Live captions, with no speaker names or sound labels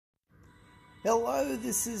Hello,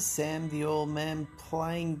 this is Sam the Old Man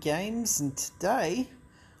playing games, and today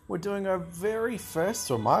we're doing our very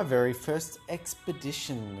first, or my very first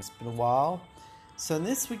expedition. It's been a while. So in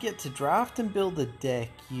this we get to draft and build a deck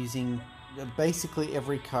using basically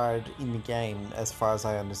every card in the game as far as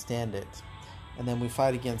I understand it. And then we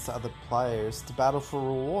fight against other players to battle for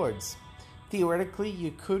rewards. Theoretically,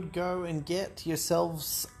 you could go and get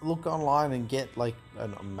yourselves, look online and get like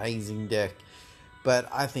an amazing deck. But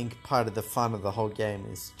I think part of the fun of the whole game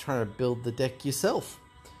is trying to build the deck yourself.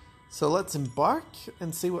 So let's embark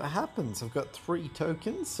and see what happens. I've got 3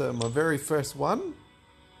 tokens, so my very first one.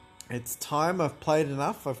 It's time, I've played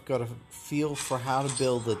enough. I've got a feel for how to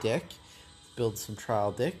build a deck. Build some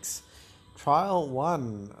trial decks. Trial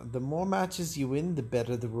 1. The more matches you win, the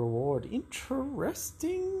better the reward.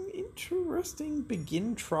 Interesting.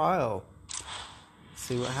 Begin trial.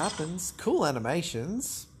 See what happens. Cool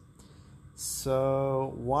animations.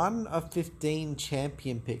 So 1 of 15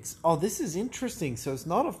 champion picks. Oh, this is interesting. So it's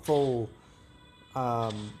not a full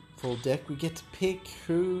deck. We get to pick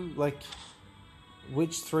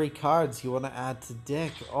which 3 cards you want to add to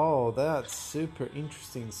deck. Oh, that's super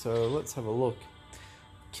interesting. So let's have a look.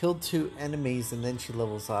 Killed 2 enemies and then she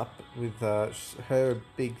levels up with her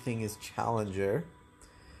big thing is Challenger.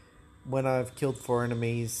 When I've killed 4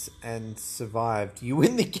 enemies and survived, you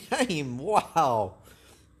win the game.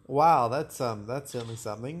 Wow, that's certainly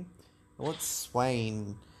something. What's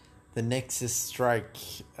Swain? The Nexus Strike.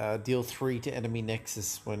 Deal 3 to enemy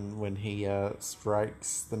Nexus when he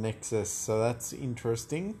strikes the Nexus. So that's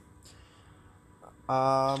interesting.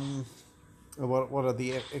 What are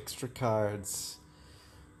the extra cards?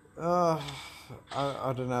 I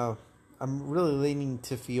don't know. I'm really leaning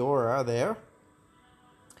to Fiora there.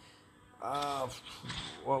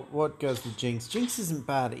 What goes with Jinx? Jinx isn't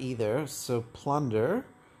bad either. So Plunder.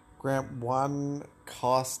 Grant 1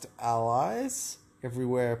 cost allies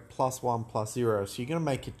everywhere +1/+0. So you're gonna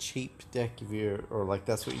make a cheap deck if you, or like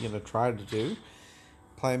that's what you're gonna try to do.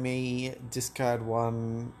 Play me, discard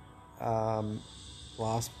 1,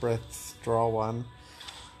 last breath, draw 1.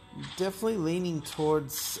 Definitely leaning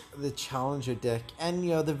towards the Challenger deck, and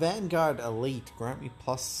the Vanguard Elite. Grant me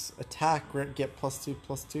plus attack, get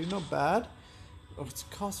 +2/+2. Not bad. Oh, it's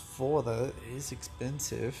cost 4 though. It is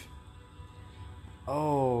expensive.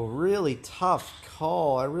 Oh, really tough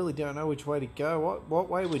call. I really don't know which way to go. What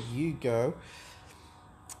way would you go?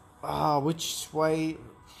 Which way?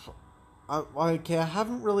 Okay, I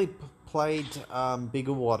haven't really played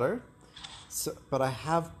Bigger Water, but I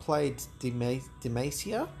have played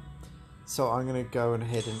Demacia, so I'm going to go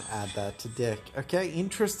ahead and add that to deck. Okay,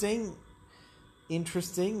 interesting.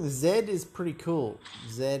 Zed is pretty cool.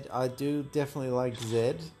 Zed, I do definitely like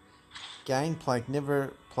Zed. Gangplank,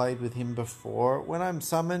 never played with him before. When I'm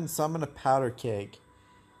summon a powder keg.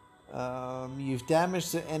 You've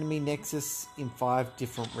damaged the enemy Nexus in 5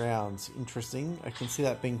 different rounds. Interesting. I can see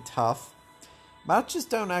that being tough. Matches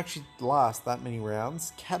don't actually last that many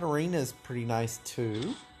rounds. Katarina's pretty nice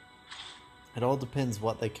too. It all depends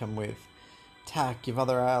what they come with. Attack, give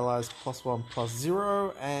other allies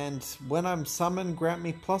 +1/+0, and when I'm summoned, grant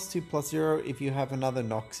me +2/+0 if you have another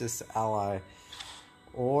Noxus ally.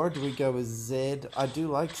 Or do we go with Zed? I do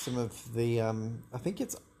like some of the, I think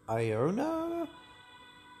it's Iona?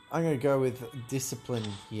 I'm going to go with Discipline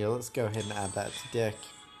here. Let's go ahead and add that to deck.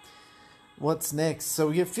 What's next? So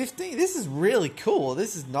we get 15. This is really cool.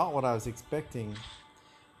 This is not what I was expecting.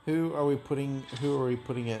 Who are we putting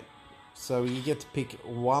it? So you get to pick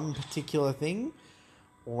one particular thing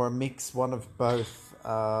or mix one of both.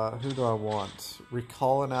 Who do I want?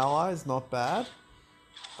 Recall an ally is not bad.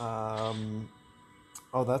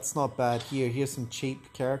 Oh, that's not bad here. Here's some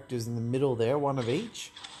cheap characters in the middle there, one of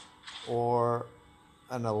each. Or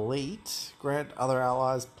an elite. Grant other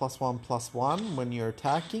allies +1/+1 when you're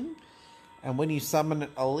attacking. And when you summon an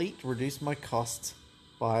elite, reduce my cost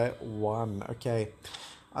by 1. Okay.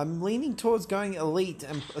 I'm leaning towards going elite,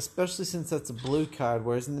 and especially since that's a blue card.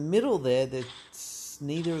 Whereas in the middle there,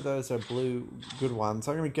 neither of those are blue good ones.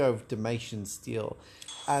 So I'm going to go with Dalmatian Steel.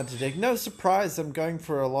 Add to deck. No surprise, I'm going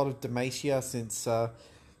for a lot of Demacia since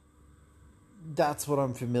that's what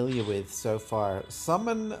I'm familiar with so far.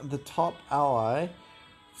 Summon the top ally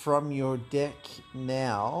from your deck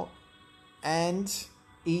now, and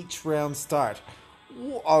each round start.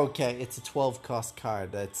 Okay, it's a 12 cost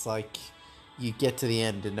card. That's like you get to the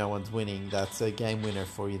end and no one's winning. That's a game winner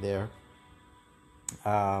for you there.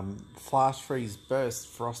 Flash Freeze Burst,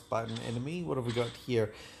 Frostbite an enemy. What have we got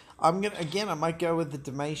here? I might go with the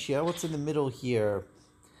Demacia. What's in the middle here?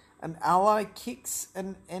 An ally kicks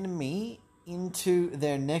an enemy into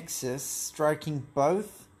their nexus, striking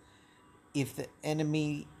both if the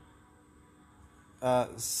enemy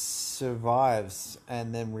survives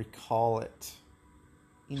and then recall it.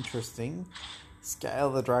 Interesting. Scale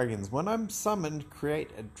the dragons. When I'm summoned, create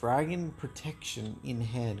a dragon protection in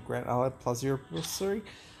hand. Grant ally +0/+3.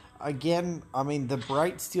 Again, I mean, the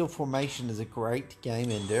Bright Steel formation is a great game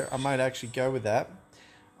ender. I might actually go with that.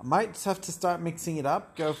 I might have to start mixing it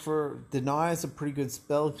up. Go for Deny is a pretty good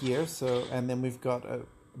spell here. So, and then we've got a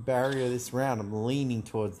barrier this round. I'm leaning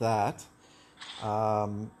towards that.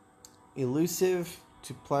 Elusive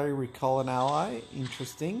to play recall an ally.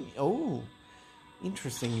 Interesting. Oh.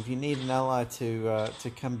 Interesting. If you need an ally to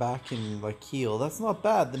come back and like heal, that's not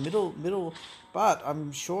bad. The middle, but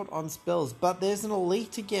I'm short on spells. But there's an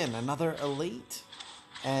elite again, another elite,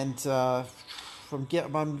 and I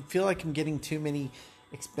feel like I'm getting too many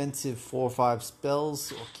expensive 4 or 5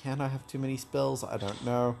 spells, or can I have too many spells? I don't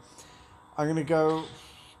know. I'm gonna go.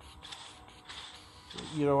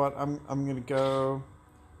 You know what? I'm gonna go.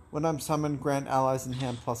 When I'm summoned, grant allies in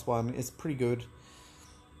hand +1. It's pretty good.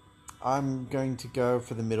 I'm going to go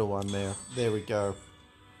for the middle one there. There we go.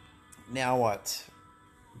 Now what?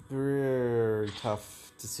 Very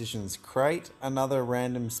tough decisions. Create another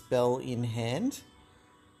random spell in hand.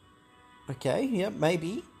 Okay, yep,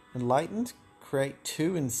 maybe. Enlightened. Create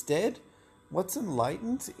 2 instead. What's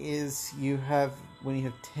enlightened is when you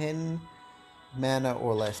have 10 mana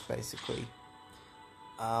or less, basically.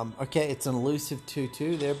 Okay, it's an elusive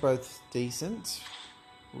 2/2. They're both decent.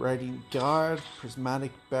 Radiant Guard,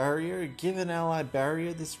 Prismatic Barrier. Give an ally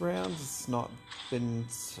barrier this round. It's not been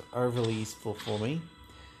overly useful for me.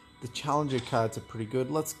 The Challenger cards are pretty good.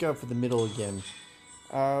 Let's go for the middle again.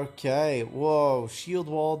 Okay, whoa. Shield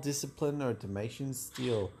Wall, Discipline, or Dalmatian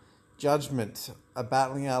Steel. Judgment. A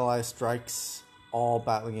battling ally strikes all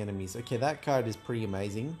battling enemies. Okay, that card is pretty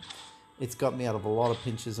amazing. It's got me out of a lot of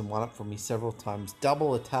pinches and won up for me several times.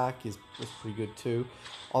 Double attack is pretty good too.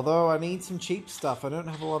 Although I need some cheap stuff. I don't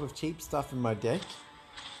have a lot of cheap stuff in my deck.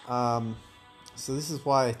 So this is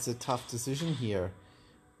why it's a tough decision here.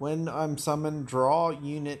 When I'm summoned, draw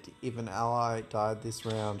unit if an ally died this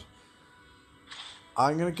round.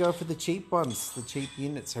 I'm going to go for the cheap ones. The cheap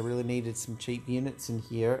units. I really needed some cheap units in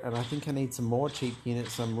here. And I think I need some more cheap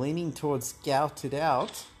units. So I'm leaning towards Scout It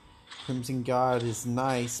Out. Crimson Guard is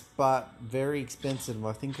nice, but very expensive.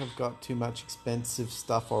 I think I've got too much expensive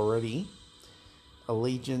stuff already.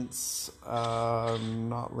 Allegiance,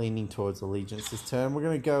 not leaning towards Allegiance this turn. We're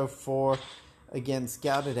going to go for, again,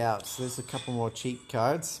 Scout It Out. So there's a couple more cheap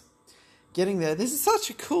cards. Getting there. This is such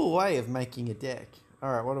a cool way of making a deck.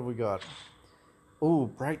 Alright, what have we got? Ooh,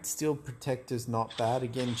 Bright Steel Protector's not bad.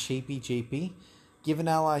 Again, cheapy. Give an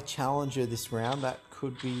ally Challenger this round. That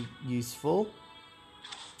could be useful.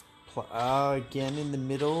 Again in the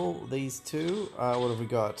middle, these two. What have we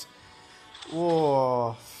got?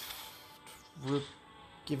 Whoa.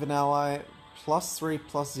 Give an ally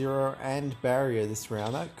 +3/+0 and barrier this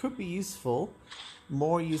round. That could be useful.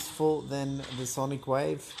 More useful than the Sonic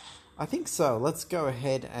Wave. I think so. Let's go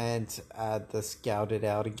ahead and add the Scout It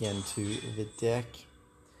Out again to the deck.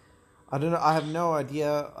 I don't know. I have no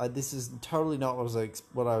idea. This is totally not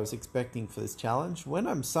what I was expecting for this challenge. When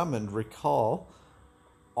I'm summoned, recall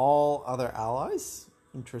all other allies.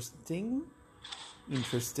 Interesting. I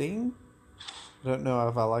don't know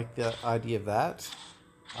if I like the idea of that.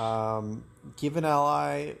 Give an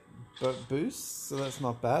ally boost, so that's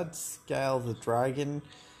not bad. Scale the dragon.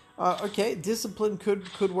 Okay, Discipline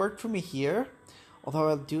could work for me here. Although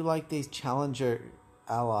I do like these Challenger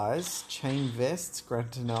allies. Chain Vests,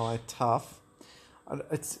 grant an ally tough.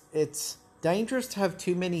 It's dangerous to have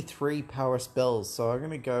too many 3 power spells, so I'm going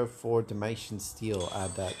to go for Dalmatian Steel,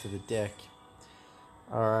 add that to the deck.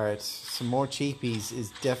 Alright, some more cheapies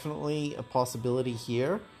is definitely a possibility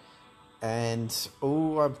here. And,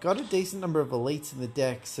 I've got a decent number of elites in the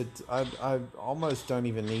deck, so I almost don't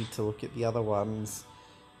even need to look at the other ones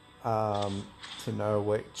to know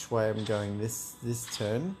which way I'm going this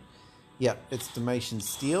turn. Yep, it's Dalmatian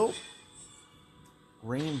Steel.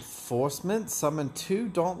 Reinforcement. Summon 2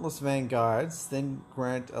 Dauntless Vanguards, then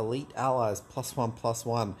grant elite allies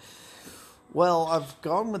 +1/+1. Well, I've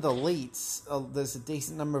gone with elites. There's a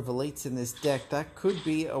decent number of elites in this deck. That could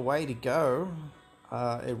be a way to go.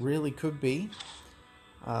 It really could be.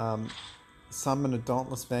 Summon a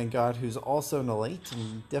Dauntless Vanguard who's also an elite.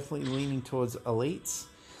 I'm definitely leaning towards elites.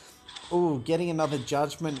 Ooh, getting another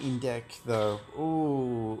Judgment in deck though.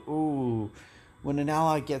 Ooh. When an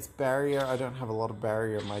ally gets barrier, I don't have a lot of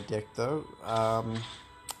barrier in my deck though.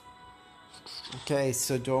 Okay,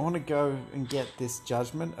 so do I want to go and get this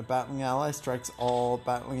Judgment? A battling ally strikes all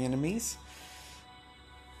battling enemies.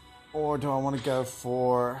 Or do I want to go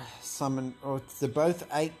for summon? Or they're both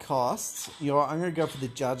 8 costs. I'm going to go for the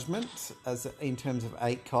Judgment in terms of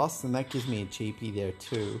 8 costs, and that gives me a cheapie there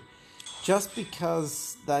too. Just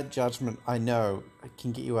because that Judgment, I know,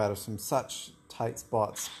 can get you out of some such tight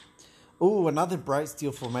spots. Ooh, another Bright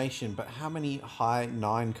Steel Formation, but how many high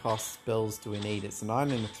 9 cost spells do we need? It's a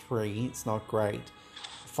 9 and a 3, it's not great.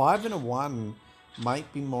 5 and a 1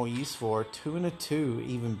 might be more useful, or 2 and a 2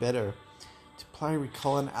 even better. To play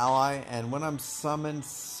Recall an Ally, and when I'm summon...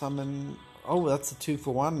 Oh, that's a 2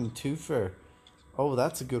 for 1 and 2 for... Oh,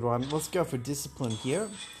 that's a good one. Let's go for Discipline here.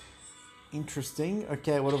 Interesting.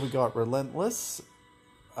 Okay, what have we got? Relentless.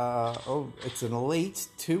 Oh, it's an elite.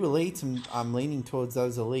 2 elites, and I'm leaning towards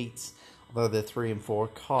those elites, although they're 3 and 4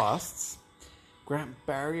 costs. Grant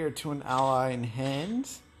Barrier to an ally in hand.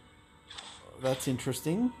 That's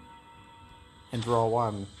interesting. And draw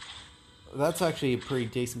 1. That's actually a pretty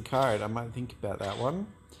decent card. I might think about that one.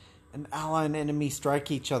 An ally and enemy strike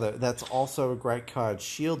each other. That's also a great card.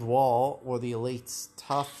 Shield Wall or the elites.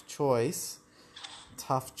 Tough choice.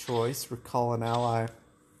 Tough choice. Recall an ally.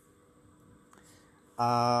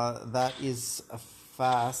 That is a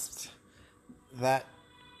fast. That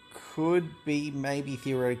could be maybe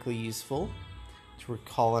theoretically useful to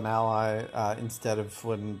recall an ally instead of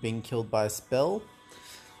when being killed by a spell.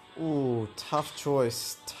 Ooh, tough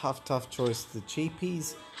choice. Tough choice. The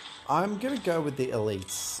cheapies. I'm going to go with the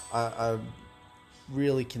elites. I'm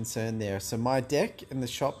really concerned there. So my deck and the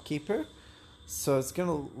shopkeeper. So it's going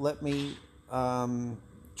to let me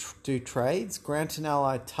do trades. Grant an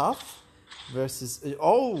ally tough versus...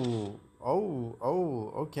 Oh,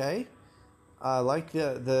 okay. I like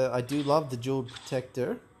I do love the Jeweled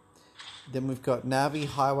Protector. Then we've got Navi,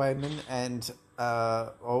 Highwayman, and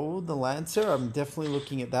the Lancer. I'm definitely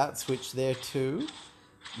looking at that switch there too.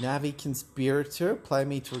 Navi Conspirator, play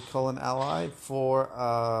me to recall an ally for,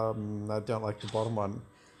 I don't like the bottom one.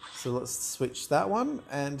 So let's switch that one,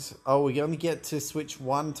 and, we only get to switch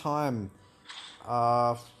one time.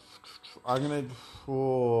 Granting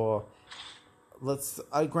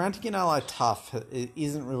an ally tough, it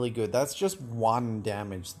isn't really good. That's just 1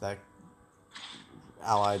 damage that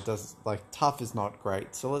ally does. Like, tough is not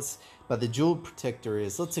great. So but the Jeweled Protector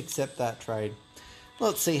is. Let's accept that trade.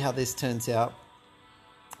 Let's see how this turns out.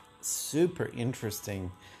 Super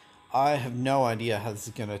interesting. I have no idea how this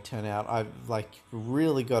is going to turn out. I've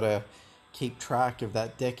really got to keep track of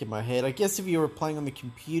that deck in my head. I guess if you were playing on the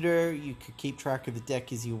computer, you could keep track of the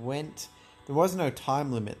deck as you went. There was no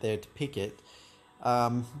time limit there to pick it.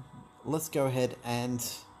 Let's go ahead and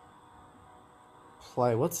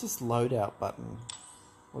play. What's this loadout button?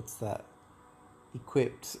 What's that?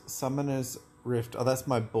 Equipped. Summoner's Rift. Oh, that's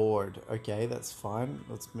my board. Okay, that's fine.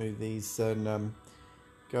 Let's move these and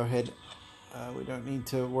go ahead. We don't need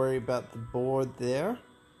to worry about the board there.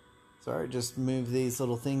 Sorry, just move these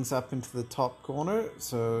little things up into the top corner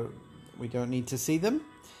so we don't need to see them.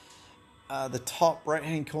 The top right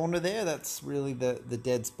hand corner there, that's really the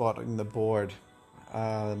dead spot in the board.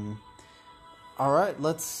 Alright,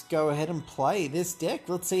 let's go ahead and play this deck.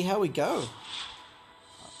 Let's see how we go.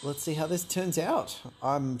 Let's see how this turns out.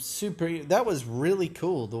 That was really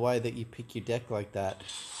cool, the way that you pick your deck like that.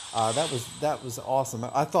 That was awesome.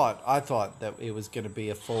 I thought that it was going to be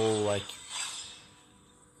a full,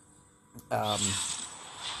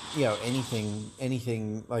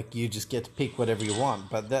 anything, like you just get to pick whatever you want.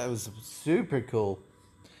 But that was super cool.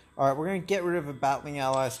 Alright, we're going to get rid of a Battling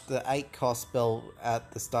Allies. The 8 cost spell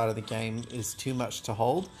at the start of the game is too much to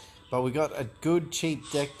hold. But we got a good cheap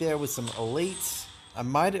deck there with some elites.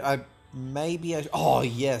 Oh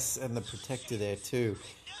yes, and the Protector there too.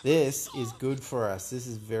 This is good for us. This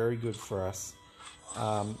is very good for us.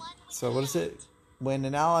 So what is it? When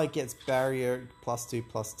an ally gets barrier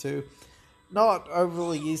 +2/+2. Not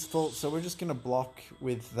overly useful, so we're just going to block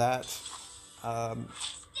with that.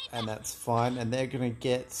 And that's fine. And they're going to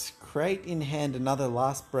get create in hand another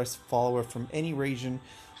Last Breath follower from any region.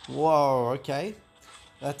 Whoa, okay.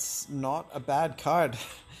 That's not a bad card.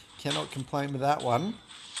 Cannot complain with that one.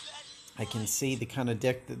 I can see the kind of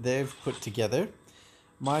deck that they've put together.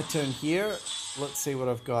 My turn here. Let's see what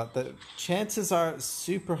I've got. The chances are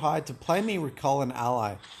super high to play me recall an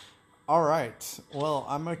ally. Alright, well,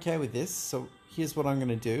 I'm okay with this. So here's what I'm going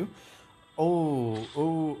to do.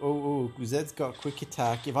 Zed's got quick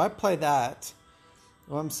attack. If I play that,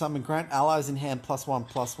 I'm summon grant allies in hand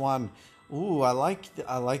 +1/+1. Ooh, I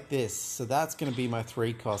like this. So that's going to be my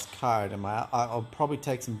 3 cost card, and I'll probably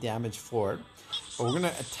take some damage for it. But we're going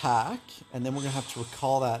to attack, and then we're going to have to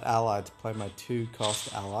recall that ally to play my 2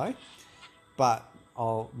 cost ally. But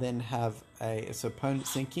I'll then have so opponent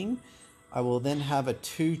sinking. I will then have a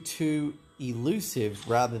 2/2 elusive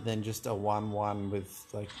rather than just a 1/1 with,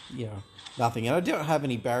 like, you know, nothing. And I don't have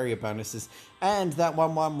any barrier bonuses. And that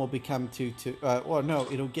 1/1 will become 2/2. Well, no,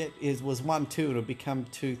 it was 1/2. It'll become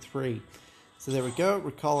 2/3. So there we go.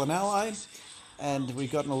 Recall an ally. And we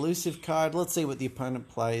got an elusive card. Let's see what the opponent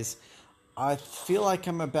plays. I feel like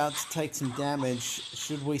I'm about to take some damage.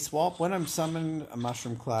 Should we swap? When I'm summoned a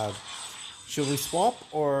mushroom cloud, should we swap,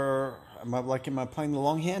 or am I playing the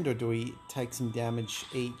long hand, or do we take some damage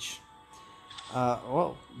each?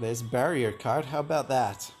 Well, there's a barrier card. How about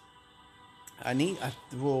that?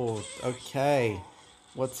 Whoa, okay.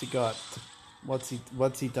 What's he got?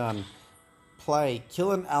 What's he done? Play.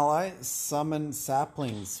 Kill an ally. Summon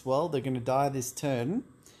saplings. Well, they're going to die this turn.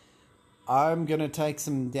 I'm going to take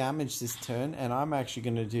some damage this turn, and I'm actually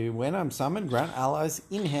going to do, when I'm summoned, grant allies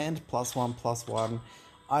in hand +1/+1.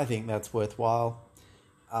 I think that's worthwhile.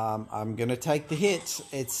 I'm going to take the hit.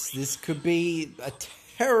 This could be a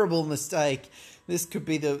terrible mistake. This could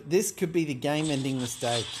be the game-ending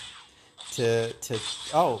mistake.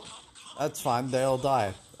 Oh, that's fine. They all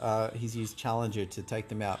die. He's used Challenger to take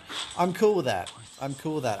them out. I'm cool with that.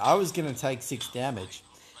 I was going to take 6 damage,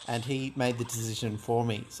 and he made the decision for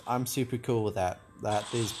me. So I'm super cool with that. That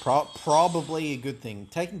is probably a good thing.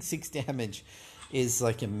 Taking 6 damage is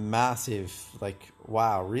like a massive, like,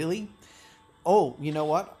 wow, really? Oh, you know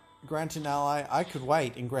what? Grant an ally. I could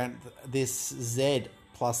wait and grant this Z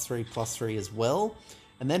 +3/+3 as well,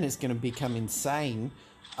 and then it's going to become insane.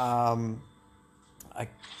 I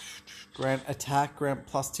grant attack, grant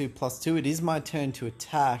 +2/+2. It is my turn to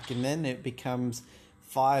attack, and then it becomes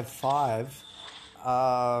 5/5.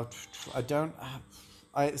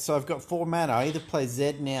 So I've got 4 mana. I either play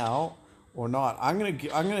Z now or not. I'm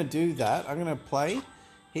gonna do that. I'm gonna play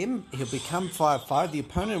him. He'll become 5/5. The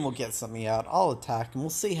opponent will get something out. I'll attack, and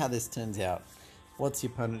we'll see how this turns out. What's the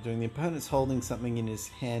opponent doing? The opponent's holding something in his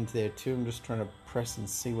hand there too. I'm just trying to press and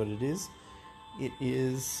see what it is. It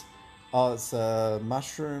is. Oh, it's a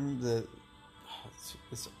mushroom.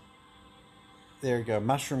 There we go.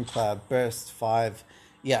 Mushroom cloud burst 5.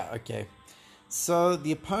 Yeah. Okay. So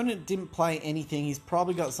the opponent didn't play anything. He's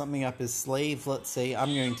probably got something up his sleeve. Let's see.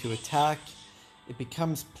 I'm going to attack. It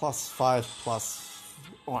becomes +5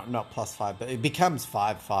 or not +5, but it becomes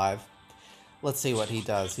 5/5. Let's see what he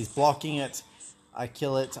does. He's blocking it. I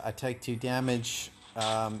kill it. I take 2 damage.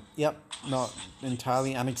 Yep, not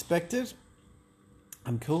entirely unexpected.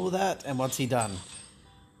 I'm cool with that. And what's he done?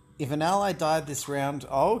 If an ally died this round,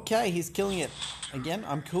 okay, he's killing it. Again,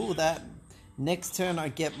 I'm cool with that. Next turn, I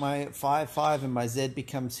get my 5/5 and my Z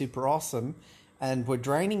becomes super awesome. And we're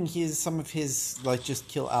draining some of his, like, just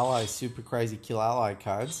kill ally, super crazy kill ally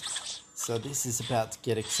cards. So this is about to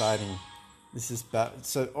get exciting.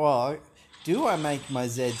 Do I make my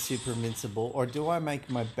Z super invincible, or do I make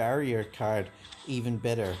my barrier card even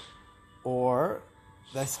better? Or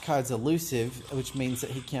this card's elusive, which means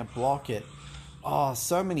that he can't block it. Oh,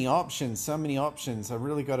 so many options. I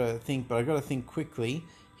really got to think, but I got to think quickly.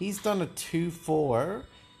 He's done a 2/4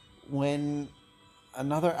 when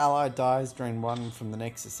another ally dies, drain 1 from the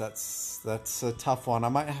Nexus. That's a tough one. I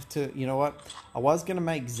might have to, you know what? I was going to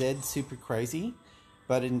make Z super crazy,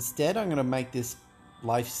 but instead I'm going to make this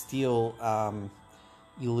lifesteal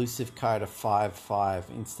elusive card a 5/5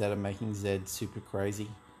 instead of making Z super crazy.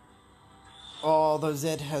 Oh, though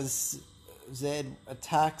Z has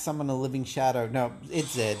attack, summon a living shadow. No,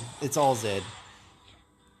 it's Z. It's all Z.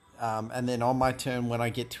 And then on my turn, when I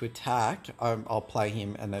get to attack, I'll play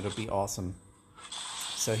him, and that'll be awesome.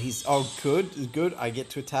 So he's... Oh, good. I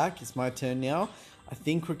get to attack. It's my turn now. I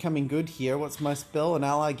think we're coming good here. What's my spell? An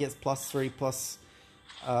ally gets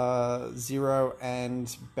 +3/+0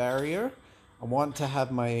 and barrier. I want to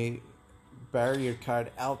have my barrier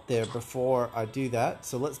card out there before I do that.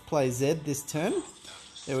 So let's play Z this turn.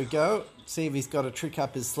 There we go. See if he's got a trick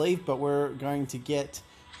up his sleeve, but we're going to get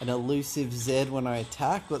an elusive Z when I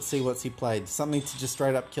attack. Let's see what's he played. Something to just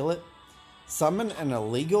straight up kill it. Summon an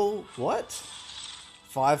illegal... What?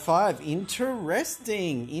 5/5.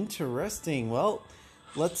 Interesting. Well,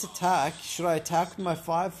 let's attack. Should I attack with my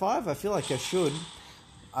 5/5? I feel like I should.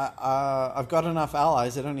 I've got enough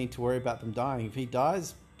allies. I don't need to worry about them dying. If he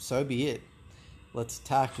dies, so be it. Let's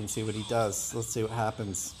attack and see what he does. Let's see what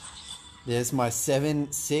happens. There's my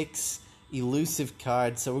 7/6 elusive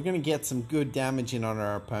card. So we're going to get some good damage in on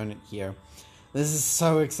our opponent here. This is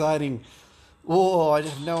so exciting. Oh, I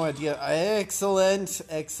have no idea. Excelente.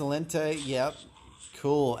 Yep.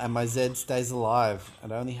 Cool. And my Z stays alive.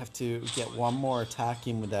 And I only have to get one more attack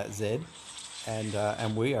in with that Z.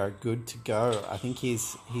 And we are good to go. I think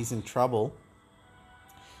he's in trouble.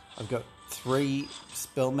 I've got 3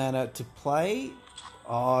 spell mana to play.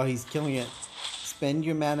 Oh, he's killing it. Spend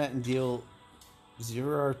your mana and deal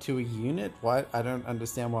 0 to a unit. Why? I don't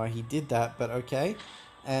understand why he did that, but okay.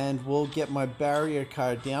 And we'll get my barrier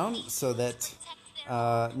card down so that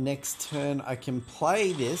next turn I can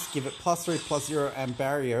play this, give it +3/+0 and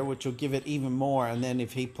barrier, which will give it even more. And then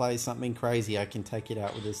if he plays something crazy, I can take it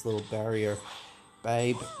out with this little barrier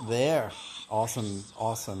babe there. Awesome,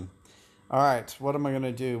 awesome. All right, what am I going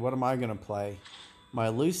to do? What am I going to play? My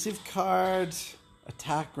elusive card,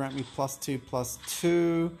 attack, grant me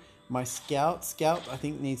 +2/+2. My scout, I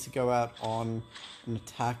think needs to go out on an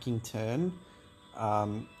attacking turn.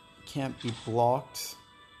 Can't be blocked.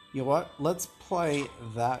 You know what? Let's play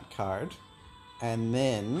that card, and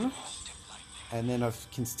then I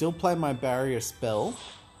can still play my barrier spell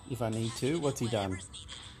if I need to. What's he done?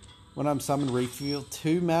 When I'm summoned, refuel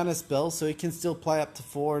 2 mana spells, so he can still play up to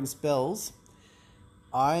 4 in spells.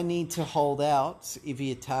 I need to hold out if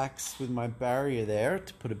he attacks with my barrier there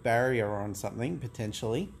to put a barrier on something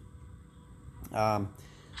potentially.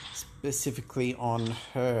 Specifically on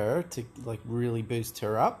her to like really boost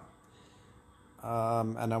her up.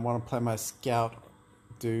 And I want to play my scout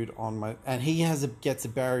dude on my, and he gets a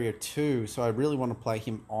barrier too, so I really want to play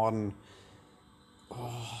him on.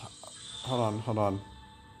 Oh, hold on.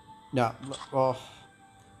 No,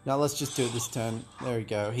 let's just do it this turn. There we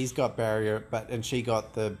go. He's got barrier, and she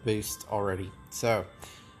got the boost already, so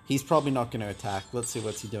he's probably not going to attack. Let's see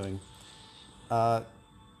what's he doing. To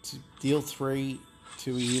deal 3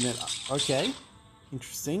 to a unit. Okay,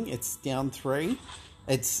 interesting. It's down 3.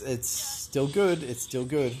 It's still good. It's still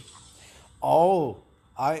good. Oh,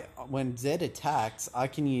 when Zed attacks, I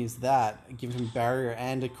can use that, give him barrier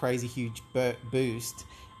and a crazy huge boost,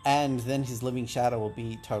 and then his living shadow will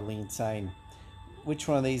be totally insane. Which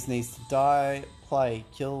one of these needs to die? Play.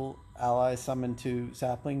 Kill ally, summon 2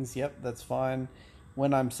 saplings. Yep, that's fine.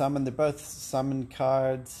 When I'm summoned, they're both summon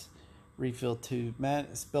cards. Refill 2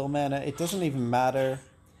 spell mana. It doesn't even matter.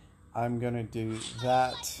 I'm going to do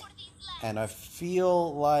that. And I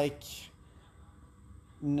feel like...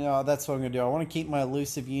 No, that's what I'm going to do. I want to keep my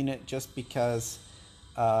elusive unit just because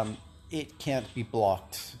it can't be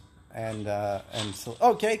blocked. And so...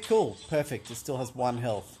 Okay, cool. Perfect. It still has 1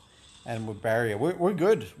 health. And we're barrier. We're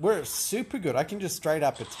good. We're super good. I can just straight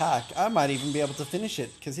up attack. I might even be able to finish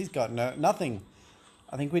it because he's got nothing.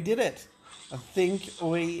 I think we did it.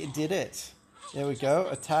 There we go.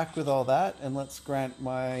 Attack with all that. And let's grant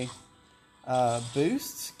my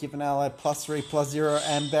boost. Give an ally +3/+0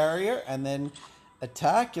 and barrier. And then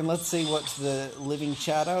attack. And let's see what the living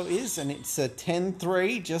shadow is. And it's a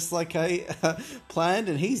 10-3, just like I planned.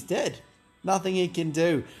 And he's dead. Nothing he can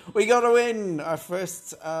do. We got to win. Our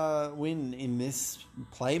first win in this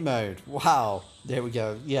play mode. Wow. There we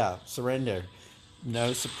go. Yeah, surrender.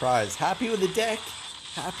 No surprise. Happy with the deck.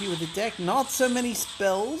 Not so many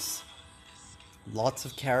spells. Lots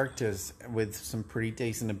of characters with some pretty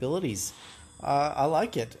decent abilities. I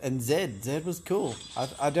like it. And Zed was cool.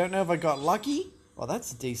 I don't know if I got lucky. Well,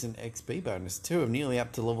 that's a decent XP bonus too. I'm nearly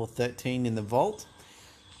up to level 13 in the vault.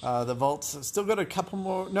 The vault's still got a couple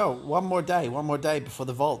more... No, one more day before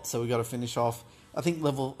the vault. So we got to finish off, I think,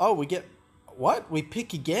 level... Oh, we get... What? We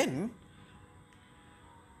pick again?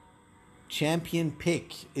 Champion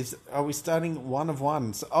pick. Are we starting 1 of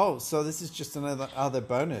 1? So this is just another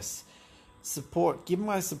bonus. Support. Give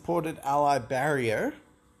my supported ally barrier.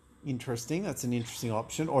 Interesting. That's an interesting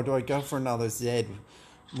option. Or do I go for another Zed?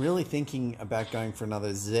 I'm really thinking about going for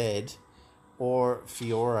another Zed or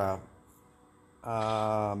Fiora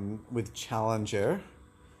with Challenger.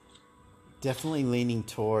 Definitely leaning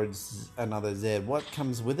towards another Zed. What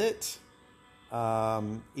comes with it?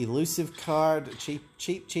 Elusive card.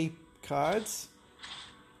 Cheap cards.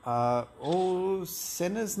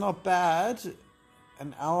 Senna's not bad.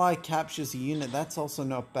 An ally captures a unit. That's also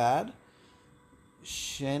not bad.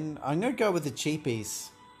 I'm going to go with the cheapies.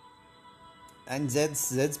 And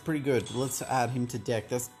Zed's pretty good. Let's add him to deck.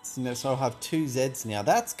 So I'll have 2 Zeds now.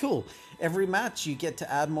 That's cool. Every match you get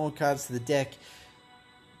to add more cards to the deck.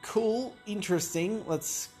 Cool. Interesting.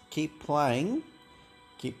 Let's keep playing.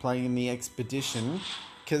 Keep playing in the expedition.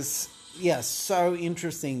 Because, yeah, so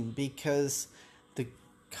interesting. Because the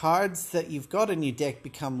cards that you've got in your deck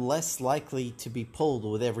become less likely to be pulled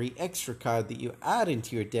with every extra card that you add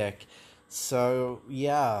into your deck. So,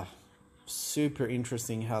 yeah, super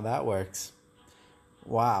interesting how that works.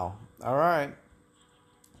 Wow. All right.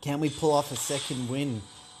 Can we pull off a second win?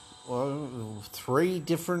 3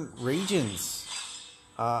 different regions.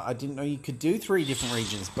 I didn't know you could do 3 different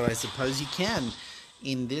regions, but I suppose you can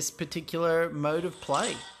in this particular mode of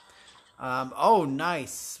play. Oh,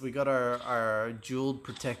 nice. We got our Jeweled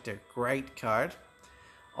Protector. Great card.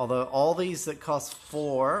 Although all these that cost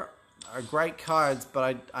 4 are great cards,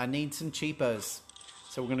 but I need some cheapos.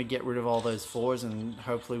 So we're going to get rid of all those 4s and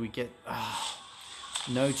hopefully we get...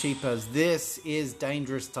 no cheapos. This is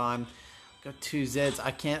dangerous time. Got 2 Zeds.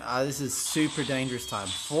 I can't... this is super dangerous time.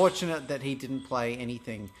 Fortunate that he didn't play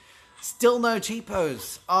anything. Still no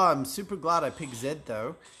cheapos. Oh, I'm super glad I picked Zed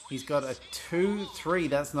though. He's got a 2-3.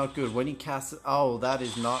 That's not good. When he casts... Oh, that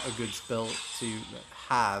is not a good spell to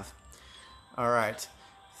have. Alright.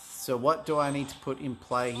 So what do I need to put in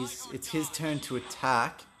play? It's his turn to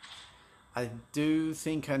attack. I do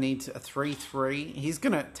think I need a 3-3. He's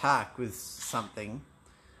going to attack with something.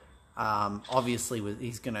 Obviously,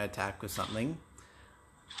 he's going to attack with something.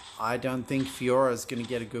 I don't think Fiora's going to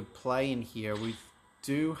get a good play in here. We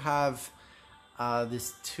do have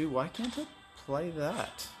this 2. Why can't I play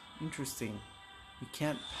that? Interesting. You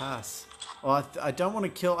can't pass. Well, I don't want to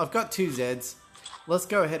kill... I've got 2 Zeds. Let's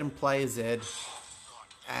go ahead and play a Zed.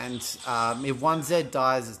 And if one Zed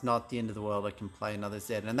dies, it's not the end of the world. I can play another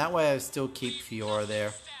Zed. And that way I still keep Fiora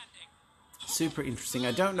there. Super interesting.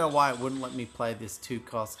 I don't know why it wouldn't let me play this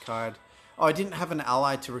 2-cost card. Oh, I didn't have an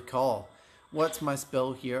ally to recall. What's my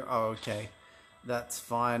spell here? Oh, okay. That's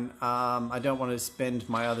fine. I don't want to spend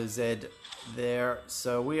my other Zed there.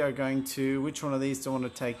 So we are going to... Which one of these do I want to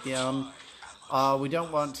take down? We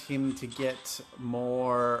don't want him to get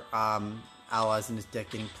more... allies in his deck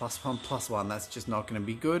getting +1/+1. That's just not going to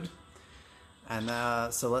be good. And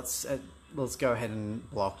so let's go ahead and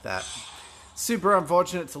block that. Super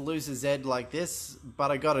unfortunate to lose a Zed like this,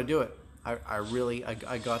 but I got to do it.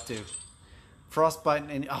 I got to. Frostbite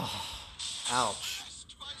and ouch,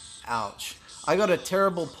 ouch. I got a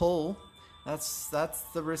terrible pull. That's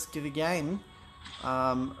the risk of the game.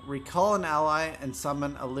 Recall an ally and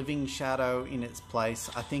summon a living shadow in its place.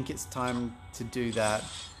 I think it's time to do that.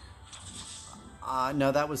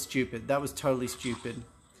 No, that was stupid. That was totally stupid.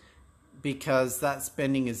 Because that's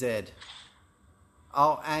spending a Zed.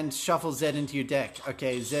 Oh, and shuffle Zed into your deck.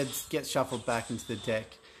 Okay, Zeds get shuffled back into the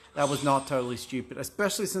deck. That was not totally stupid.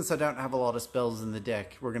 Especially since I don't have a lot of spells in the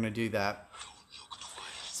deck. We're going to do that.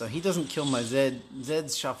 So he doesn't kill my Zed.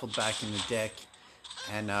 Zed's shuffled back in the deck.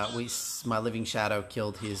 And my Living Shadow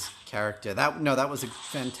killed his character. That was a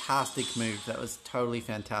fantastic move. That was a totally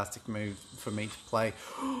fantastic move for me to play.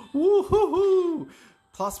 Woohoo!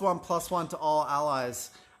 +1/+1 to all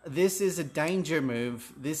allies. This is a danger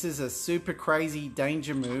move. This is a super crazy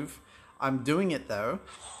danger move. I'm doing it though.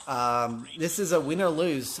 This is a win or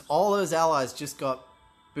lose. All those allies just got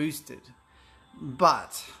boosted.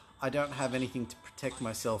 But I don't have anything to protect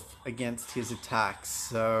myself against his attacks.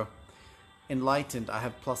 So... Enlightened, I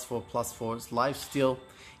have +4/+4. It's lifesteal.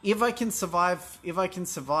 If I can survive,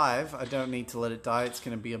 I don't need to let it die. It's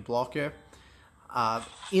going to be a blocker.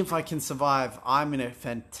 If I can survive, I'm in a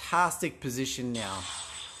fantastic position now.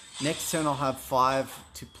 Next turn I'll have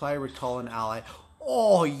 5 to play Recall an ally.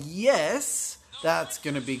 Oh yes! That's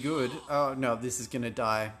going to be good. Oh no, this is going to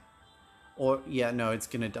die. Or, yeah, no, it's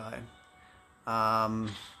going to die.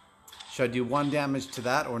 Should I do 1 damage to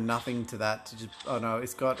that or nothing to that? To just, oh no,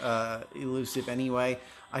 it's got elusive anyway.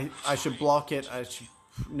 I should block it.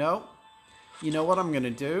 No. You know what I'm going to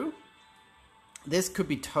do? This could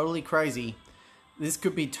be totally crazy. This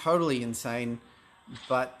could be totally insane.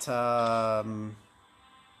 But,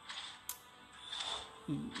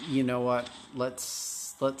 you know what?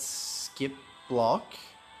 Let's skip block.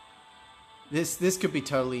 This could be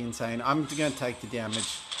totally insane. I'm going to take the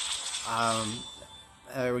damage.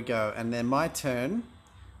 There we go. And then my turn.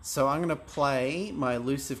 So I'm going to play my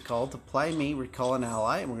elusive call to play me, recall an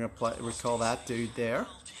ally. And we're going to recall that dude there.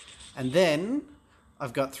 And then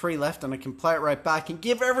I've got 3 left and I can play it right back and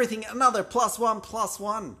give everything another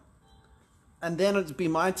 +1/+1. And then it'd be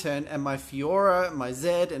my turn and my Fiora, my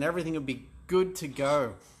Zed, and everything would be good to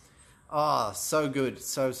go. Oh, so good.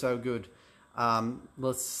 So good.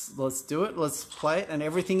 Let's do it. Let's play it. And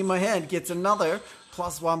everything in my hand gets another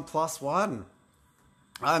 +1/+1.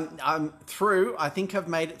 I'm through. I think I've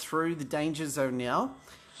made it through the danger zone now.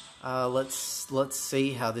 Let's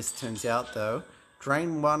see how this turns out though.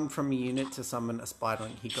 Drain 1 from a unit to summon a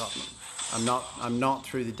spiderling. He got me. I'm not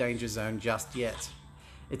through the danger zone just yet.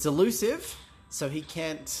 It's elusive, so he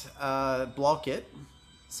can't block it.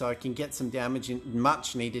 So I can get some damage in,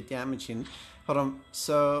 much needed damage in. Hold on.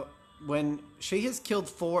 So when she has killed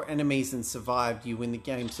 4 enemies and survived, you win the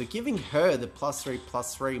game. So giving her the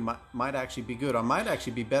 +3/+3 might actually be good. I might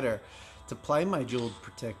actually be better to play my Jeweled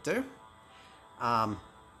Protector.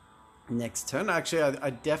 Next turn. Actually, I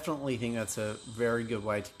definitely think that's a very good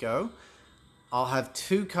way to go. I'll have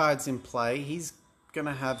 2 cards in play. He's going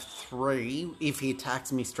to have 3 if he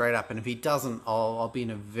attacks me straight up. And if he doesn't, I'll be in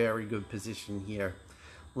a very good position here.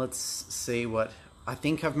 Let's see what... I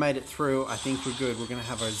think I've made it through. I think we're good. We're going to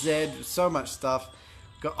have our Zed. So much stuff.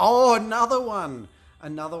 Oh, another one.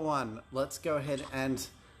 Another one. Let's go ahead and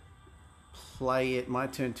play it. My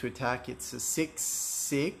turn to attack. It's a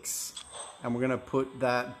 6/6. And we're going to put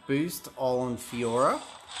that boost all on Fiora.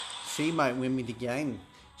 She might win me the game.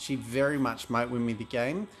 She very much might win me the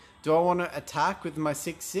game. Do I want to attack with my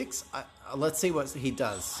 6/6? Let's see what he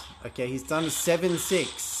does. Okay, he's done a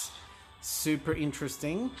 7/6. Super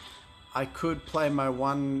interesting. I could play my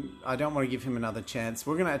one. I don't want to give him another chance.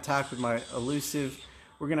 We're going to attack with my elusive.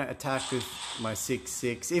 We're going to attack with my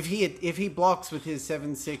 6/6. If he blocks with his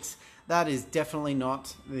 7/6, that is definitely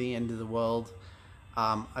not the end of the world.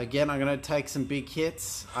 Again, I'm going to take some big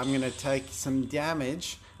hits. I'm going to take some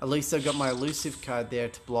damage. At least I've got my elusive card there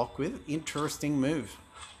to block with. Interesting move.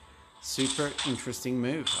 Super interesting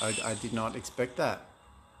move. I did not expect that.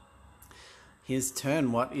 His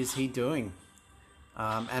turn. What is he doing?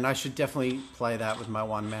 And I should definitely play that with my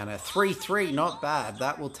 1 mana. 3/3, not bad.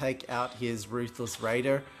 That will take out his Ruthless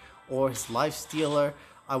Raider or his Life Stealer.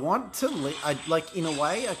 I want to, like, in a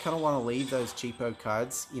way, I kind of want to leave those cheapo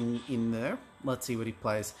cards in there. Let's see what he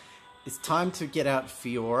plays. It's time to get out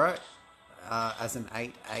Fiora as an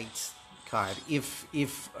 8/8 card. If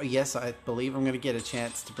yes, I believe I'm going to get a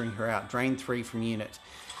chance to bring her out. Drain 3 from unit.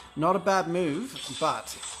 Not a bad move,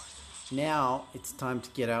 but now it's time to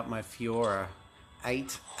get out my Fiora.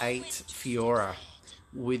 8/8 Fiora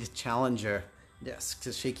with Challenger. Yes,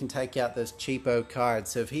 because she can take out those cheapo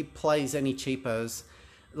cards. So if he plays any cheapos,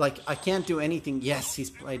 like, I can't do anything. Yes,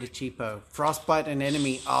 he's played a cheapo. Frostbite an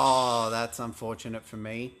enemy. Oh, that's unfortunate for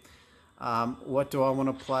me. What do I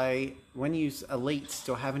want to play? When you use elites,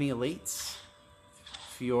 do I have any elites?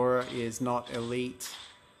 Fiora is not elite.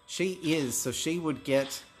 She is, so she would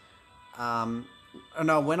get... oh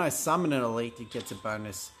no, when I summon an elite, it gets a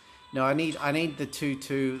bonus. No, I need the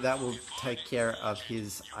 2/2. That will take care of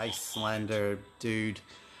his Icelander dude.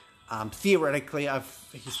 Theoretically,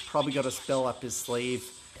 he's probably got a spell up his sleeve,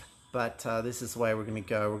 but this is the way we're going to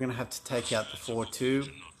go. We're going to have to take out the 4/2.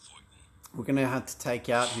 We're going to have to take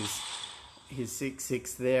out his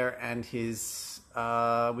 6/6 there, and his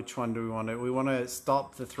which one do we want to? We want to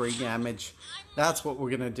stop the 3 damage. That's what we're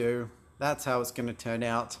going to do. That's how it's going to turn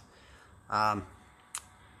out.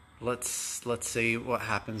 Let's see what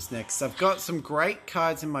happens next. I've got some great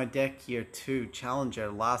cards in my deck here too.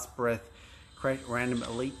 Challenger, Last Breath, create random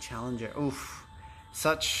elite challenger. Oof,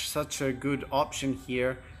 such a good option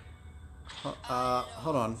here.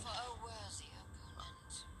 Hold on.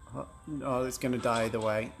 Oh, it's going to die either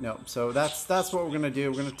way. No, so that's what we're going to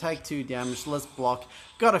do. We're going to take 2 damage. Let's block.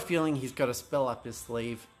 Got a feeling he's got a spell up his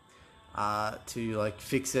sleeve to, like,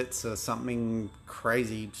 fix it so something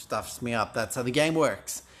crazy stuffs me up. That's how the game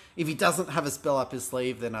works. If he doesn't have a spell up his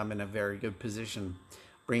sleeve, then I'm in a very good position.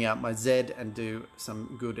 Bring out my Zed and do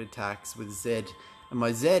some good attacks with Zed. And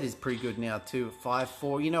my Zed is pretty good now too.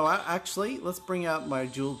 5/4. You know, actually, let's bring out my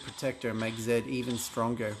Jeweled Protector and make Zed even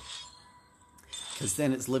stronger. Because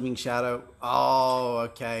then it's Living Shadow. Oh,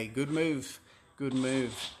 okay. Good move. Good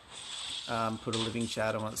move. Put a Living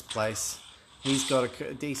Shadow on its place. He's got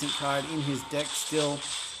a decent card in his deck still.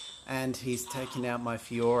 And he's taking out my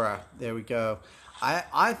Fiora. There we go.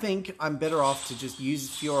 I think I'm better off to just use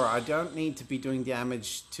Fiora. I don't need to be doing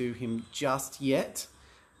damage to him just yet.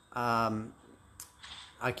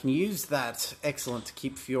 I can use that. Excellent, to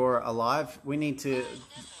keep Fiora alive. We need to...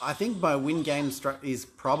 I think my win game is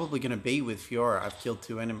probably going to be with Fiora. I've killed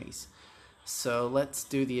 2 enemies. So let's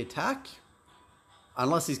do the attack.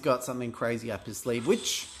 Unless he's got something crazy up his sleeve.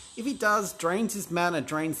 Which, if he does, drains his mana,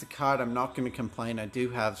 drains the card. I'm not going to complain. I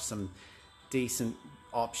do have some decent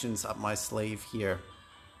options up my sleeve here.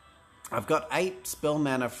 I've got 8 spell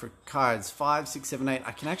mana for cards. 5, 6, 7, 8.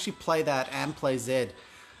 I can actually play that and play Zed.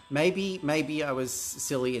 Maybe I was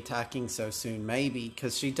silly attacking so soon. Maybe,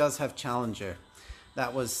 because she does have Challenger.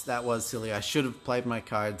 That was silly. I should have played my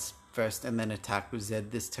cards first and then attacked with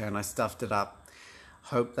Zed this turn. I stuffed it up.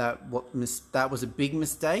 Hope that was a big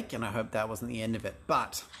mistake, and I hope that wasn't the end of it.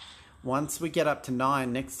 But once we get up to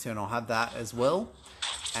 9 next turn, I'll have that as well,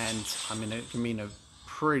 and I'm going to be in a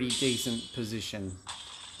pretty decent position.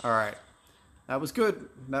 All right, that was good.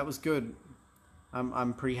 That was good.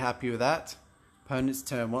 I'm pretty happy with that. Opponent's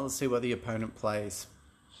turn. Well, let's see what the opponent plays.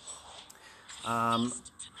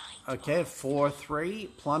 Okay,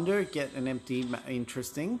 4/3 plunder. Get an empty.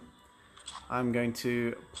 Interesting. I'm going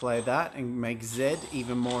to play that and make Zed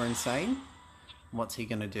even more insane. What's he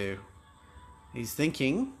going to do? He's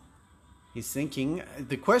thinking. He's thinking.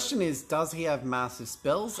 The question is, does he have massive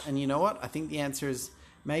spells? And you know what? I think the answer is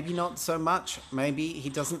maybe not so much. Maybe he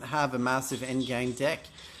doesn't have a massive endgame deck.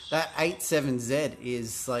 That 8/7 Zed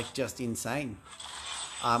is like just insane.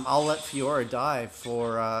 I'll let Fiora die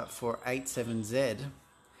for 8/7 Zed.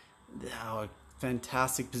 Oh,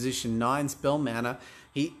 fantastic position. 9 spell mana.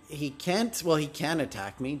 He can't, well, he can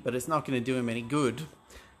attack me, but it's not going to do him any good.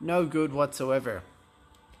 No good whatsoever.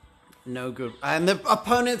 No good. And the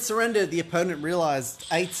opponent surrendered. The opponent realized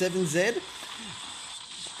 8-7Z.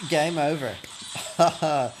 Game over.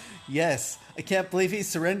 Yes. I can't believe he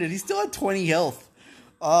surrendered. He still had 20 health.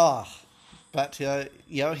 Oh, but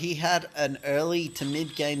he had an early to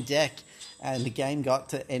mid game deck, and the game got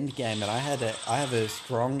to end game, and I have a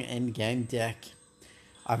strong end game deck.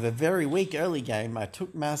 I have a very weak early game. I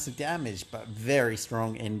took massive damage, but very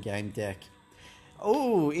strong end game deck.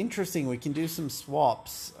 Oh, interesting. We can do some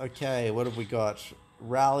swaps. Okay, what have we got?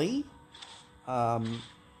 Rally.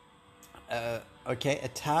 Okay,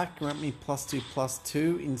 attack, grant me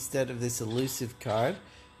 +2/+2 instead of this elusive card.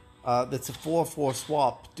 That's a 4/4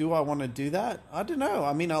 swap. Do I want to do that? I don't know.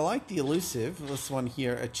 I mean, I like the elusive. This one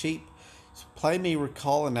here, a cheap play me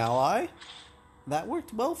recall an ally. That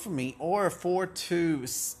worked well for me. Or a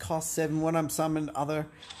 4/2 cost 7 when I'm summoned other.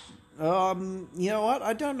 You know what?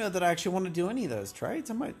 I don't know that I actually want to do any of those trades.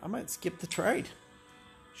 I might skip the trade.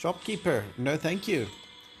 Shopkeeper, no thank you.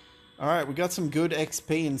 Alright, we got some good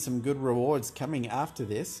XP and some good rewards coming after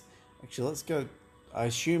this. Actually, let's go. I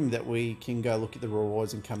assume that we can go look at the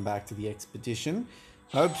rewards and come back to the expedition.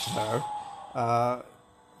 Hope so.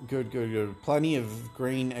 Good. Plenty of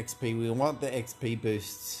green XP. We want the XP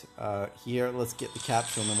boosts here. Let's get the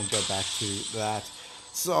capsule and then we'll go back to that.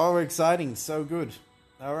 So exciting. So good.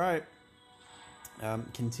 Alright.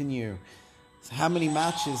 Continue. So how many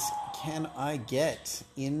matches can I get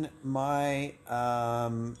in my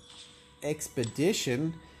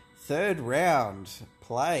expedition? 3rd round.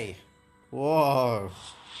 Play. Whoa.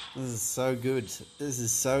 This is so good. This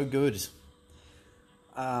is so good.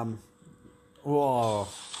 Whoa.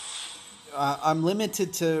 I'm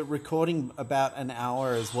limited to recording about an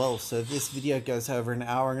hour as well. So if this video goes over an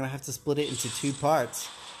hour, I'm going to have to split it into 2 parts.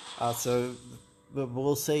 But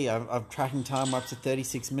we'll see. I'm tracking time up to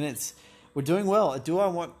 36 minutes. We're doing well. Do I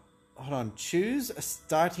want... Hold on. Choose a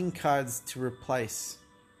starting cards to replace.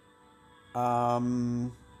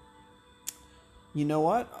 You know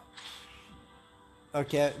what?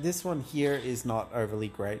 Okay, this one here is not overly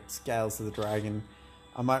great. Scales of the Dragon.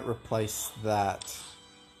 I might replace that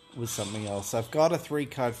with something else. I've got a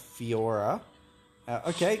 3-card Fiora.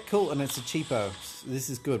 Okay, cool. And it's a cheapo. This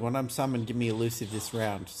is good. When I'm summoned, give me elusive this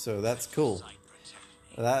round. So that's cool.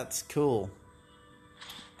 That's cool.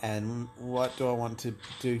 And what do I want to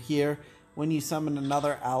do here? When you summon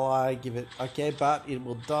another ally, give it... Okay, but it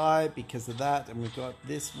will die because of that. And we've got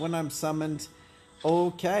this. When I'm summoned...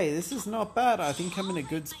 Okay, this is not bad. I think I'm in a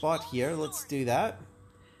good spot here. Let's do that.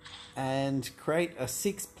 And create a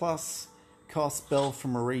 6+ cost spell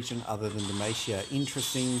from a region other than Demacia.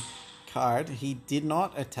 Interesting card. He did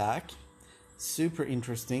not attack. Super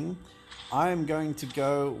interesting. I am going to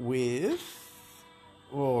go with...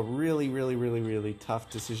 Oh, really tough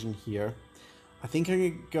decision here. I think I'm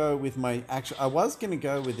going to go with my... Actually, I was going to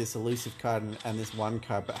go with this elusive card and this 1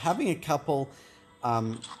 card, but having a couple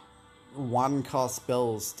 1-cost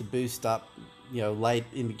spells to boost up, late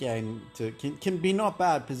in the game can be not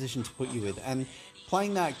bad position to put you with. And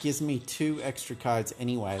playing that gives me 2 extra cards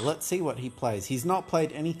anyway. Let's see what he plays. He's not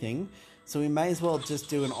played anything, so we may as well just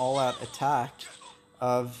do an all-out attack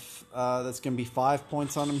of... that's going to be 5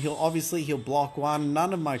 points on him. He'll block 1.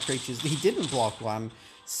 None of my creatures... He didn't block 1.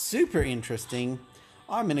 Super interesting.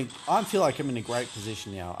 I feel like I'm in a great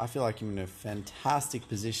position now. I feel like I'm in a fantastic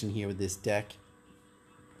position here with this deck.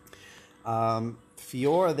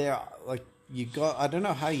 Fiora there, like, you got... I don't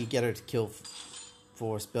know how you get her to kill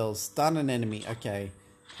 4 spells. Stun an enemy. Okay.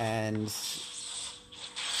 And...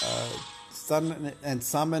 stun and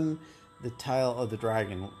summon the tail of the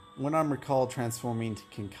dragon. When I'm recalled, transforming into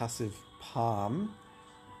concussive palm,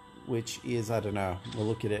 which is, I don't know, we'll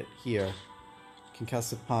look at it here.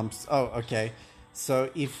 Concussive palms. Oh, okay.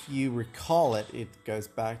 So if you recall it, it goes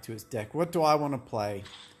back to its deck. What do I want to play?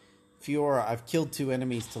 Fiora, I've killed 2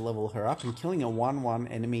 enemies to level her up, and killing a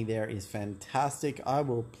 1/1 enemy there is fantastic. I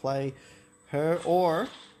will play her, or...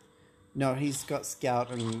 No, he's got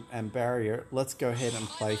Scout and Barrier. Let's go ahead and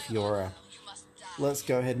play Fiora. Let's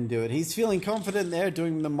go ahead and do it. He's feeling confident there,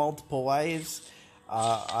 doing the multiple waves.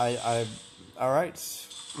 Alright,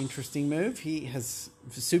 interesting move. He has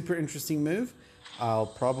a super interesting move. I'll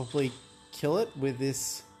probably kill it with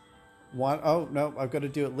this one. Oh, no, I've got to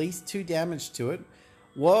do at least 2 damage to it.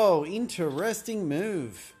 Whoa, interesting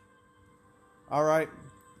move. Alright.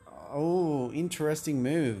 Oh, interesting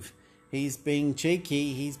move. He's being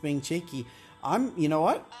cheeky. He's being cheeky. You know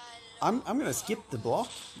what? I'm going to skip the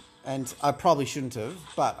block. And I probably shouldn't have,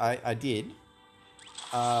 but I did.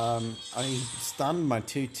 I stunned my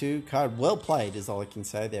 2/2 card. Well played is all I can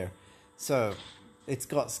say there. So, it's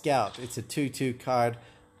got Scout. It's a 2/2 card.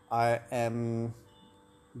 I am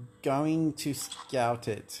going to Scout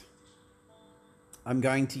it. I'm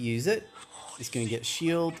going to use it. It's going to get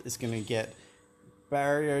Shield. It's going to get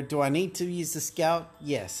Barrier. Do I need to use the Scout?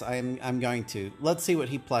 Yes, I'm going to. Let's see what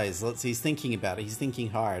he plays. He's thinking about it. He's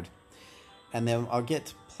thinking hard. And then I'll get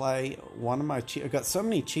to play one of my... I've got so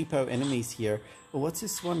many cheapo enemies here. Well, what's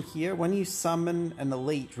this one here? When you summon an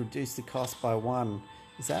elite, reduce the cost by 1.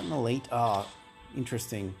 Is that an elite? Ah,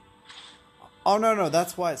 interesting. Oh, no,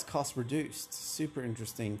 that's why it's cost reduced. Super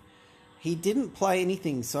interesting. He didn't play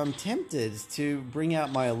anything, so I'm tempted to bring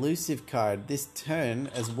out my elusive card this turn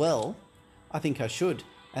as well. I think I should.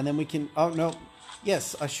 And then we can... Oh, no.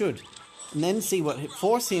 Yes, I should. And then see what...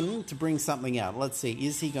 Force him to bring something out. Let's see.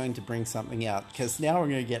 Is he going to bring something out? Because now we're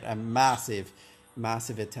going to get a massive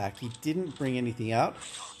attack. He didn't bring anything out.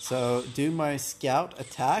 So do my Scout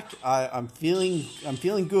attack. I'm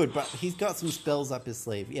feeling good, but he's got some spells up his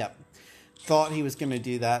sleeve. Yep. Thought he was going to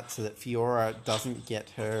do that so that Fiora doesn't get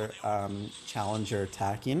her challenger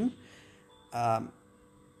attack in. I'm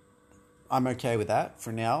okay with that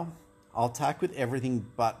for now. I'll attack with everything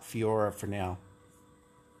but Fiora for now.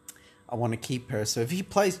 I want to keep her. So if he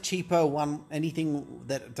plays cheapo anything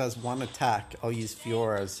that does one attack, I'll use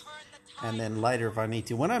Fiora's. And then later if I need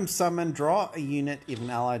to. When I'm summoned, draw a unit if an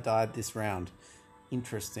ally died this round.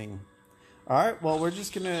 Interesting. Alright, well we're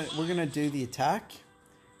gonna do the attack.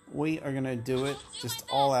 We are gonna do it just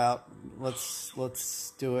all out.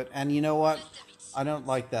 Let's do it. And you know what? I don't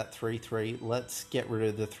like that 3/3. Let's get rid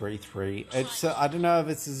of the 3/3. It's I don't know if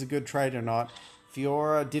this is a good trade or not.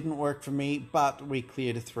 Fiora didn't work for me, but we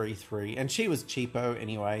cleared a 3/3, and she was cheapo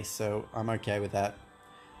anyway, so I'm okay with that.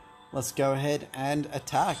 Let's go ahead and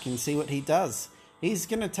attack and see what he does. He's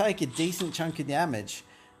gonna take a decent chunk of damage.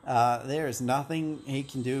 There is nothing he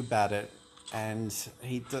can do about it, and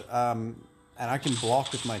and I can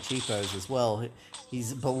block with my cheapos as well.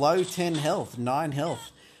 He's below 10 health, 9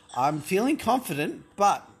 health. I'm feeling confident,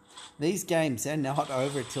 but these games, they're not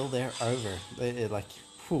over till they're over. They're like,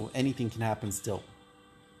 whew, anything can happen still.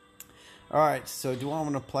 Alright, so do I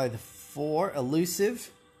want to play the 4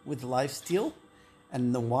 elusive with lifesteal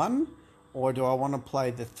and the 1? Or do I want to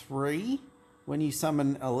play the 3 when you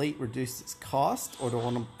summon elite, reduce its cost? Or do I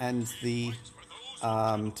want to, and the,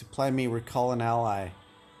 to play me recall an ally?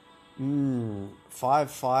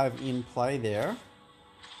 5/5 in play there.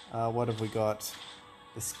 What have we got?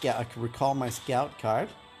 The Scout. I can recall my Scout card.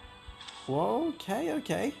 Whoa,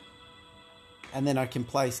 okay. And then I can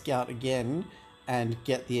play Scout again and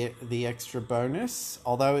get the extra bonus.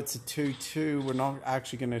 Although it's a 2/2, we're not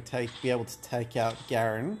actually going to be able to take out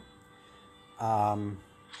Garen.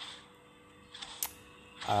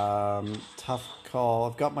 Tough call.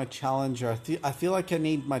 I've got my challenger. I feel like I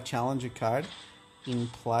need my challenger card in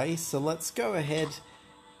play, so let's go ahead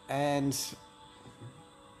and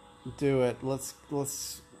do it.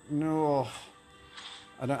 No,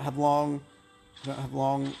 I don't have long.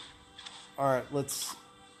 All right, let's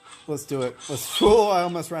do it. Oh, I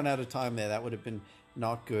almost ran out of time there. That would have been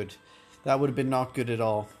not good. That would have been not good at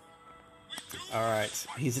all. All right,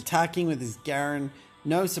 he's attacking with his Garen.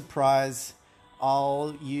 No surprise.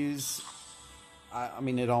 I'll use... I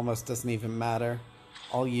mean, it almost doesn't even matter.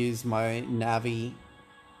 I'll use my Navi.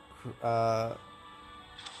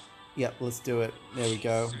 Yep, let's do it. There we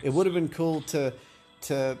go. It would have been cool to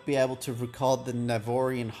be able to record the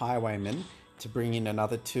Navorian Highwayman to bring in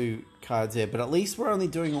another 2 cards there. But at least we're only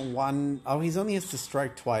doing 1. Oh, he's only has to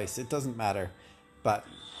strike twice. It doesn't matter. But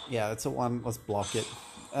yeah, it's a 1. Let's block it.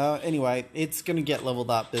 Anyway, it's going to get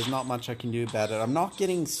leveled up. There's not much I can do about it. I'm not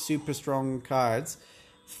getting super strong cards.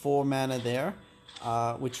 4 mana there.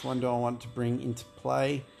 Which one do I want to bring into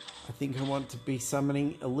play? I think I want to be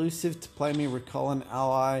summoning elusive to play me recall an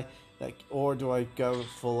ally, or do I go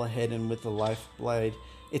full ahead and with the life blade?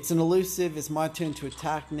 It's an elusive. It's my turn to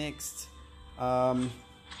attack next. Oh,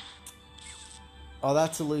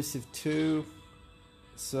 that's elusive too.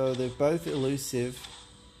 So they're both elusive.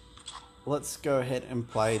 Let's go ahead and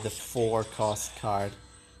play the 4 cost card.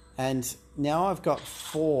 And now I've got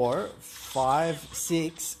 4, 5,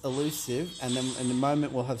 6 elusive, and then in a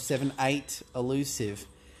moment we'll have 7, 8 elusive.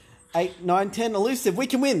 8, 9, 10 elusive. We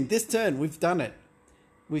can win this turn. We've done it.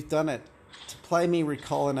 We've done it. To play me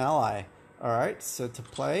recall an ally. Alright, so to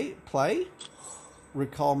play,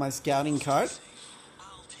 recall my scouting card.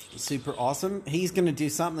 Super awesome. He's gonna do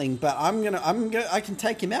something, but I can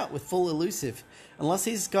take him out with full elusive. Unless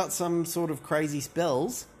he's got some sort of crazy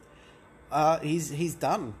spells. He's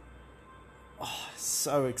done. Oh,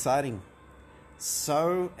 so exciting.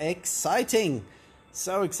 So exciting.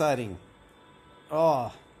 So exciting.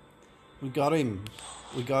 Oh, we got him.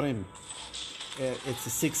 We got him. It's a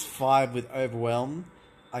 6/5 with Overwhelm.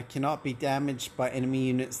 I cannot be damaged by enemy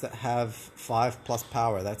units that have 5+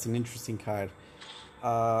 power. That's an interesting card.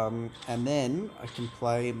 And then I can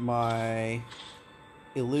play my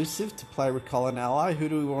Elusive to play Recall an Ally. Who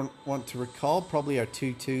do we want to recall? Probably our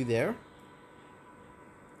 2/2 there.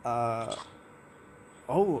 Oh,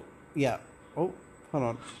 yeah. Oh, hold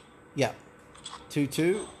on. Yeah.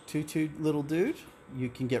 2/2. 2/2 little dude. You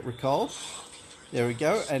can get recalled. There we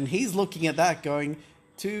go. And he's looking at that going,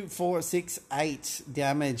 2, 4, 6, 8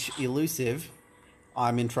 damage Elusive.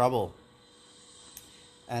 I'm in trouble.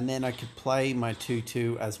 And then I could play my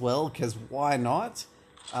 2/2 as well, because why not?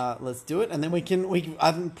 Let's do it. And then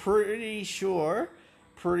I'm pretty sure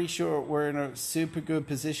we're in a super good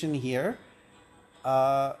position here.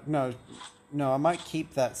 No, I might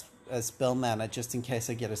keep that as spell mana just in case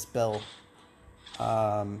I get a spell.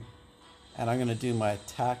 And I'm going to do my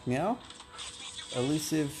attack now.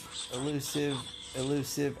 Elusive, and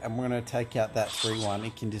we're going to take out that 3/1.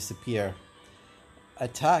 It can disappear.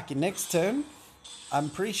 Attack. Next turn, I'm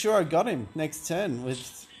pretty sure I got him next turn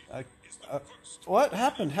with... what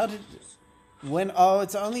happened? How did... Oh,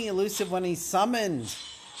 it's only Elusive when he's summoned.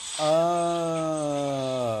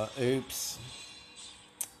 Oops.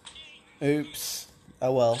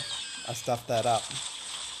 Oh well, I stuffed that up.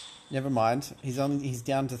 Never mind. He's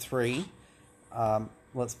down to 3.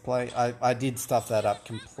 Let's play. I did stuff that up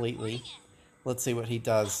completely. Let's see what he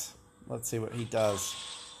does.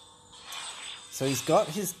 So he's got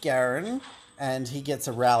his Garen, and he gets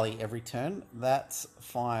a rally every turn. That's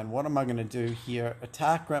fine. What am I going to do here?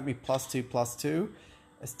 Attack, grant me +2/+2.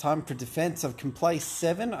 It's time for defense. I can play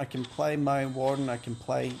 7. I can play my Warden. I can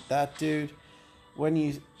play that dude. When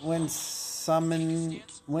you summon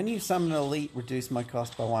Elite, reduce my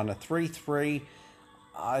cost by 1. A 3/3.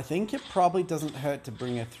 I think it probably doesn't hurt to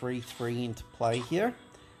bring a 3/3 into play here.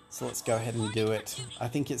 So let's go ahead and do it. I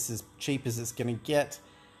think it's as cheap as it's going to get.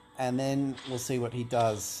 And then we'll see what he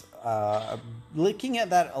does. Looking at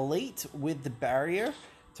that Elite with the barrier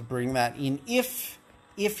to bring that in if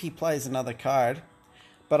he plays another card.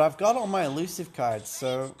 But I've got all my Elusive cards,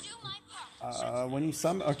 so when you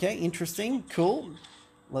summon... Okay, interesting, cool.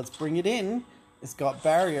 Let's bring it in. It's got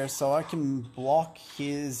barrier, so I can block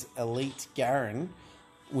his Elite Garen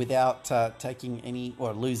without taking any...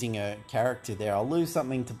 or losing a character there. I'll lose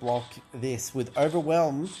something to block this with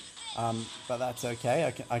Overwhelm, but that's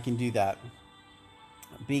okay. I can do that.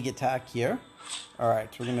 Big attack here.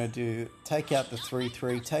 Alright, we're going to take out the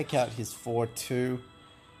 3/3, take out his 4/2,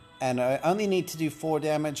 and I only need to do 4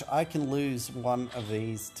 damage. I can lose one of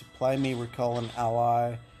these to play me Recall an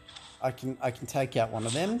Ally. I can take out one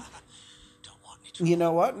of them. You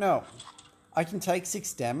know what? No. I can take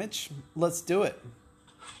 6 damage. Let's do it.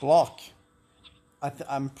 Block.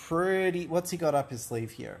 I'm pretty... What's he got up his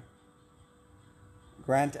sleeve here?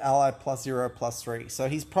 Grant ally +0/+3. So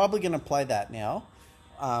he's probably going to play that now.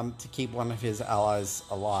 To keep one of his allies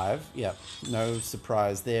alive. Yep, no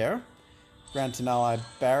surprise there. Grant an ally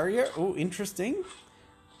barrier. Oh, interesting.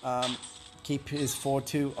 Keep his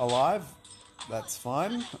 4/2 alive. That's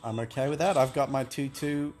fine. I'm okay with that. I've got my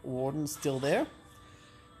 2/2 Warden still there.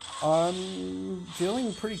 I'm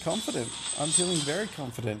feeling pretty confident. I'm feeling very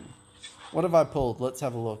confident. What have I pulled? Let's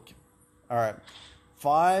have a look. Alright.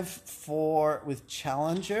 5/4 with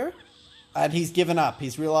Challenger. And he's given up.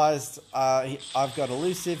 He's realized I've got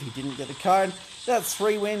Elusive. He didn't get the card. That's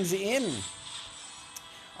 3 wins in.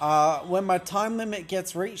 When my time limit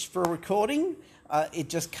gets reached for recording, it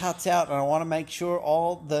just cuts out. And I want to make sure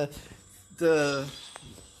all I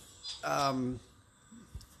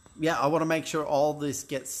want to make sure all this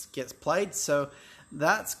gets played. So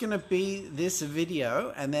that's going to be this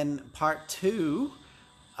video. And then part 2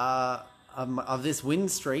 of this win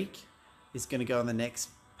streak is going to go in the next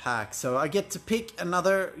pack. So I get to pick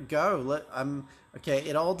another go. Okay,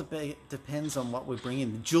 it all depends on what we bring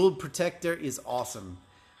in. The Jeweled Protector is awesome.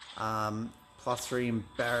 +3 in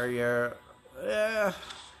barrier.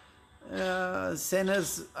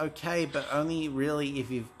 Senna's okay, but only really if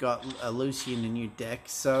you've got a Lucian in your deck.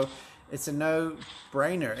 So it's a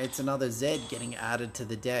no-brainer. It's another Zed getting added to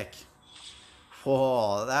the deck.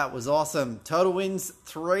 Oh, that was awesome. Total wins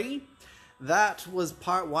 3. That was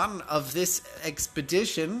part 1 of this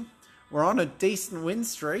expedition. We're on a decent win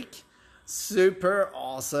streak. Super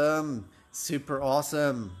awesome. Super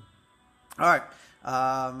awesome. Alright.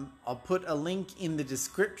 I'll put a link in the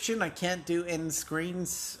description. I can't do end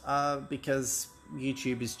screens because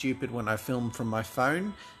YouTube is stupid when I film from my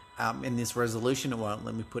phone. In this resolution, it won't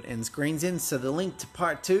let me put end screens in. So the link to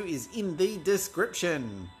part 2 is in the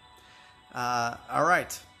description. All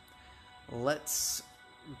right, let's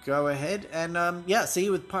go ahead and see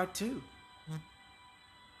you with part 2.